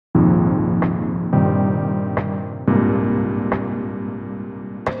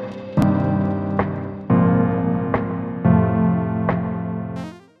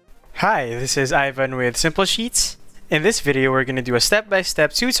Hi, this is Ivan with Simple Sheets. In this video, we're going to do a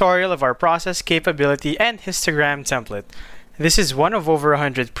step-by-step tutorial of our process capability and histogram template. This is one of over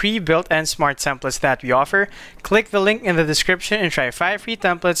 100 pre-built and smart templates that we offer. Click the link in the description and try 5 free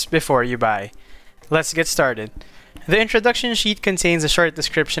templates before you buy. Let's get started. The introduction sheet contains a short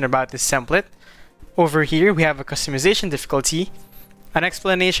description about this template. Over here, we have a customization difficulty, an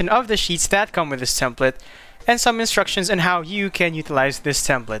explanation of the sheets that come with this template, and some instructions on how you can utilize this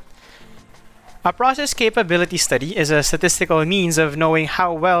template. A process capability study is a statistical means of knowing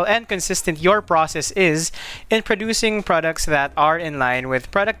how well and consistent your process is in producing products that are in line with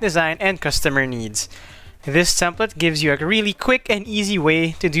product design and customer needs. This template gives you a really quick and easy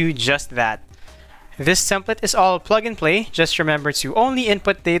way to do just that. This template is all plug and play. Just remember to only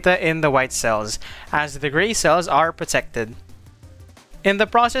input data in the white cells, as the gray cells are protected. In the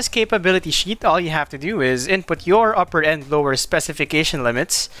process capability sheet, all you have to do is input your upper and lower specification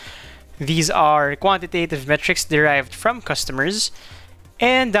limits. These are quantitative metrics derived from customers.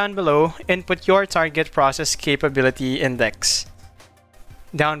 And down below, input your target process capability index.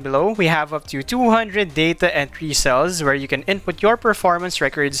 Down below, we have up to 200 data entry cells where you can input your performance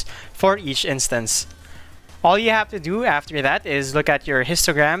records for each instance. All you have to do after that is look at your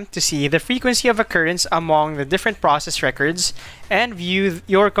histogram to see the frequency of occurrence among the different process records and view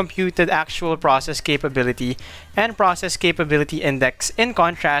your computed actual process capability and process capability index in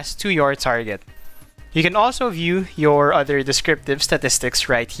contrast to your target. You can also view your other descriptive statistics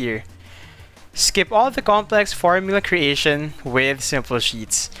right here. Skip all the complex formula creation with Simple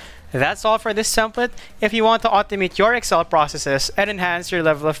Sheets. That's all for this template. If you want to automate your Excel processes and enhance your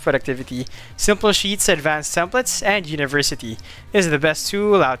level of productivity, Simple Sheets Advanced Templates and University is the best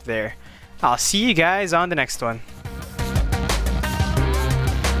tool out there. I'll see you guys on the next one.